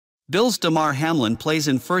Bills' Damar Hamlin plays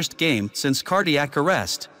in first game since cardiac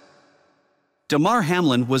arrest. Damar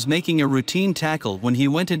Hamlin was making a routine tackle when he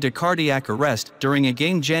went into cardiac arrest during a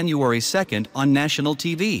game January 2nd on national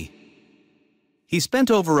TV. He spent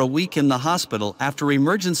over a week in the hospital after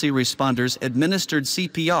emergency responders administered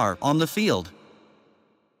CPR on the field.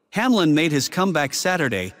 Hamlin made his comeback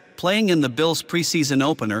Saturday, playing in the Bills' preseason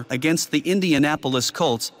opener against the Indianapolis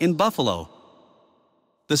Colts in Buffalo.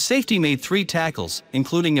 The safety made 3 tackles,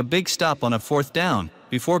 including a big stop on a 4th down,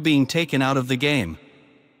 before being taken out of the game.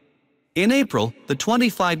 In April, the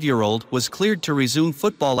 25-year-old was cleared to resume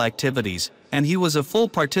football activities, and he was a full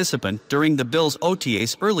participant during the Bills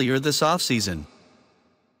OTAs earlier this offseason.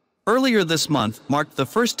 Earlier this month marked the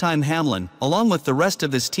first time Hamlin, along with the rest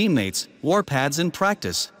of his teammates, wore pads in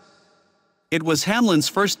practice. It was Hamlin's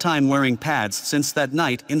first time wearing pads since that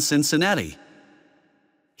night in Cincinnati.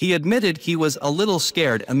 He admitted he was a little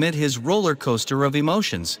scared amid his roller coaster of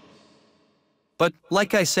emotions. "But,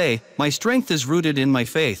 like I say, my strength is rooted in my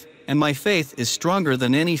faith, and my faith is stronger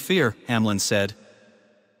than any fear," Hamlin said.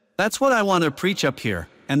 "That's what I want to preach up here,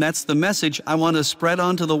 and that's the message I want to spread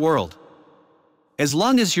onto the world. As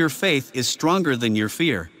long as your faith is stronger than your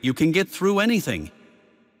fear, you can get through anything.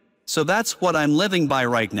 So that's what I'm living by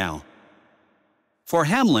right now." For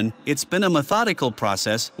Hamlin, it's been a methodical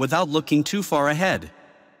process without looking too far ahead.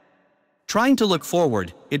 "Trying to look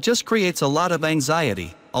forward, it just creates a lot of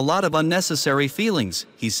anxiety, a lot of unnecessary feelings,"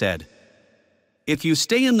 he said. "If you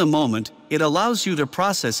stay in the moment, it allows you to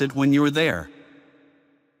process it when you're there."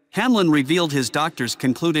 Hamlin revealed his doctors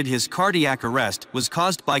concluded his cardiac arrest was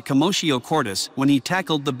caused by commotio cordis when he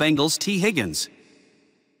tackled the Bengals' T. Higgins.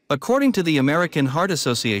 According to the American Heart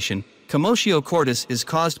Association, commotio cordis is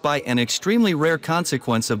caused by an extremely rare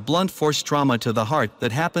consequence of blunt force trauma to the heart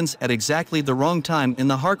that happens at exactly the wrong time in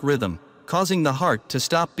the heart rhythm, causing the heart to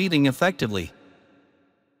stop beating effectively.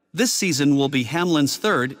 This season will be Hamlin's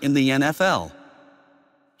 3rd in the NFL.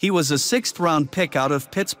 He was a 6th-round pick out of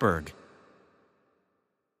Pittsburgh.